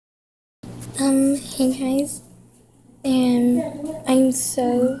Hey guys, and I'm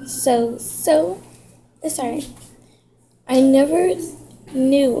so sorry. I never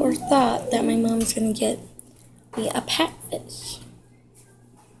knew or thought that my mom's gonna get me a pet fish.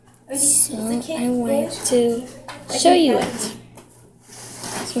 So I wanted to show you it.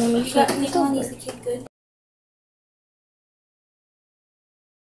 So let me flip it over.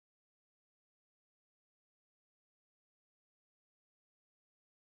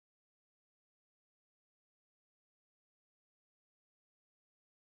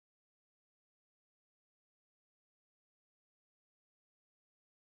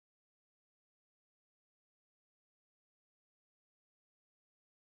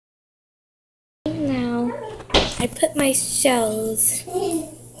 Now I put my shells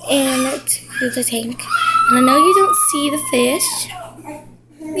into the tank, and I know you don't see the fish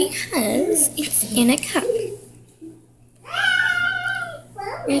because it's in a cup.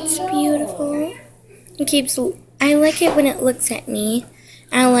 It's beautiful. It keeps. I like it when it looks at me.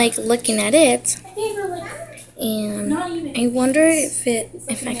 I like looking at it, and I wonder if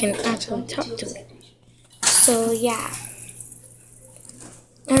I can actually talk to it. So yeah,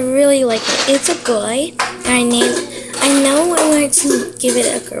 I really like it. It's a boy, and I know I wanted to give it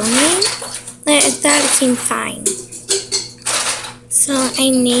a girl name, but I thought it seemed fine. So I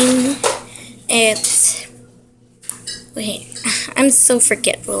named it. Wait, I'm so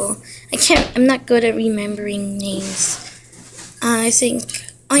forgetful. I'm not good at remembering names. I think.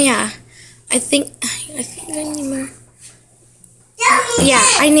 Oh yeah, I think I named her. Yeah,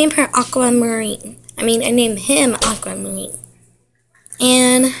 I named her Aquamarine. I named him Aquamarine.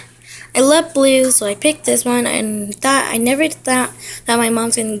 And I love blue, so I picked this one. And I never thought that my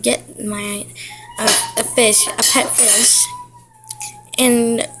mom's gonna get my a pet fish.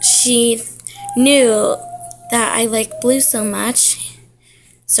 And she knew that I like blue so much,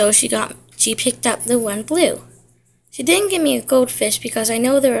 so she picked up the one blue. She didn't give me a goldfish because I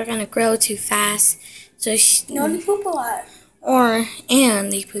know they were gonna grow too fast. So no, they poop a lot.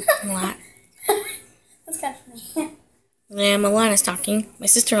 And they poop a lot. That's kind of funny. Yeah, Alana's talking. My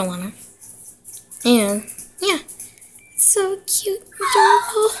sister Alana. And yeah, it's so cute and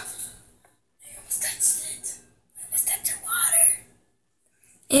adorable. I almost touched it. I almost touched the water.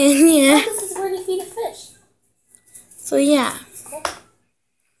 And yeah. Oh, this is where they feed a fish. So yeah.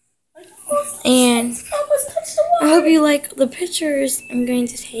 And I hope you like the pictures I'm going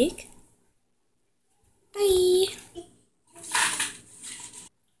to take. Bye.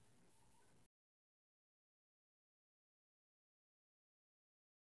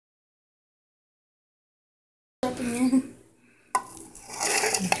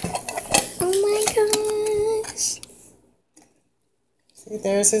 Oh my gosh. See,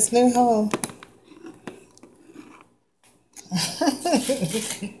 there's his new home.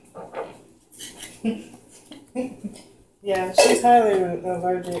 Yeah, she's highly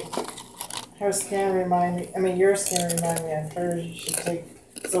allergic. Her skin your skin reminds me of hers. You should take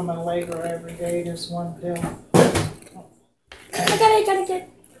some Allegra every day, just one pill. I gotta get.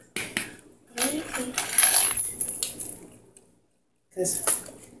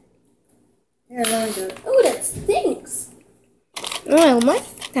 Yeah, really good. Oh, that stinks. Oh, I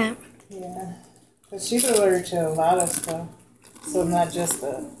like that. Yeah, but she's allergic to a lot of stuff, so not just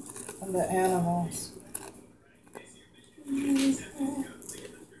the animals.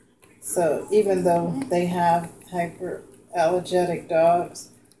 So even though they have hyperallergenic dogs,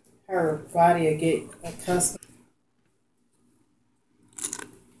 her body will get accustomed.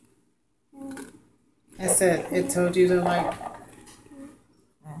 I said it told you to like.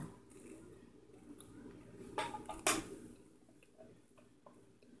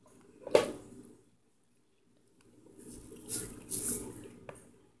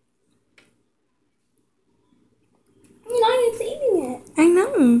 It's eating it. I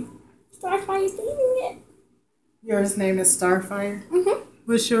know. Starfire's eating it. Yours name is Starfire? Mm-hmm.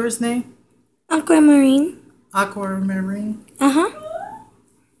 What's yours name? Aquamarine. Aquamarine? Uh-huh.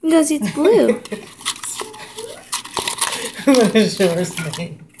 Because it's blue. What is yours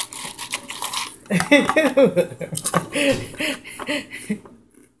name?